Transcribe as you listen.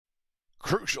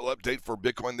Crucial update for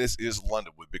Bitcoin. This is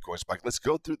London with Bitcoin Spike. Let's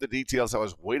go through the details. I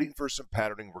was waiting for some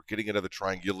patterning. We're getting another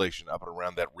triangulation up and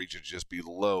around that region just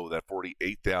below that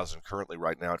 48,000 currently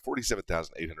right now at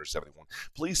 47,871.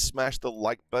 Please smash the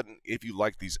like button if you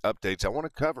like these updates. I want to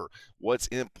cover what's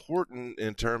important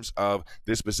in terms of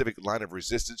this specific line of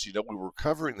resistance. You know, we were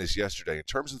covering this yesterday in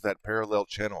terms of that parallel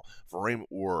channel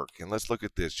framework. And let's look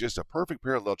at this. Just a perfect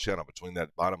parallel channel between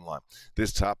that bottom line,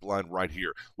 this top line right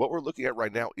here. What we're looking at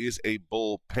right now is a bull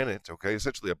pennant, okay?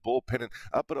 Essentially a bull pennant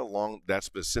up and along that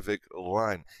specific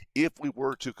line. If we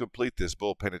were to complete this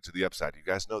bull pennant to the upside, you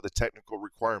guys know the technical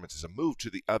requirements is a move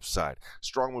to the upside,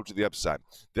 strong move to the upside,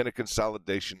 then a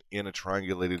consolidation in a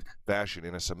triangulated fashion,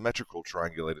 in a symmetrical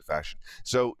triangulated fashion.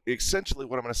 So essentially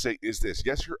what I'm going to say is this.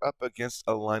 Yes, you're up against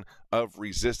a line of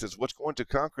resistance. What's going to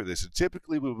conquer this? And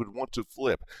typically we would want to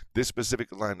flip this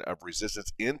specific line of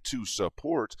resistance into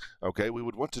support, okay? We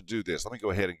would want to do this. Let me go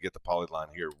ahead and get the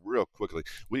polyline here real quickly.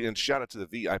 And shout out to the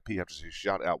VIP. I have to say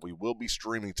shout out. We will be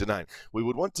streaming tonight. We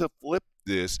would want to flip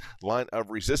this line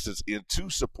of resistance into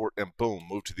support and boom,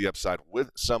 move to the upside with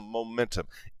some momentum.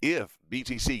 If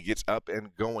BTC gets up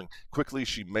and going quickly,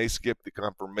 she may skip the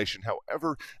confirmation.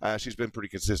 However, she's been pretty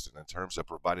consistent in terms of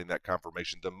providing that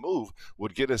confirmation. The move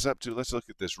would get us up to, let's look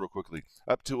at this real quickly,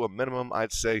 up to a minimum,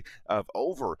 I'd say, of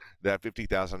over that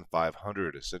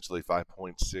 50,500, essentially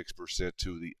 5.6%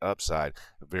 to the upside.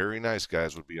 Very nice,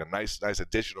 guys. Would be a nice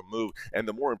additional move. And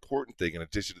the more important thing, in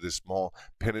addition to this small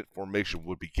pennant formation,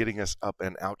 would be getting us up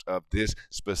and out of this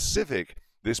specific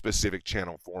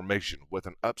channel formation with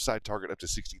an upside target up to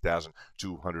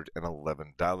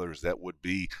 $60,211. That would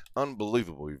be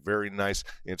unbelievably very nice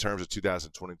in terms of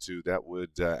 2022. That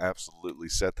would absolutely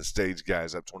set the stage,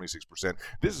 guys, up 26%.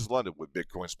 This is London with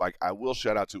Bitcoin Spike. I will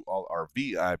shout out to all our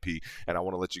VIP, and I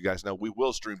want to let you guys know we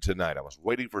will stream tonight. I was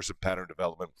waiting for some pattern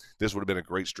development. This would have been a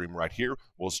great stream right here.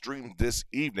 We'll stream this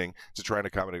evening to try and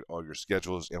accommodate all your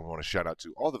schedules, and we want to shout out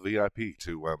to all the VIP,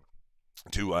 to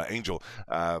Angel,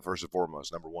 first and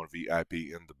foremost, number one VIP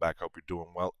in the back. Hope you're doing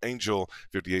well. Angel,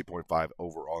 58.5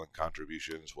 overall in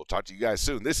contributions. We'll talk to you guys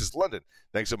soon. This is London.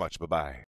 Thanks so much. Bye-bye.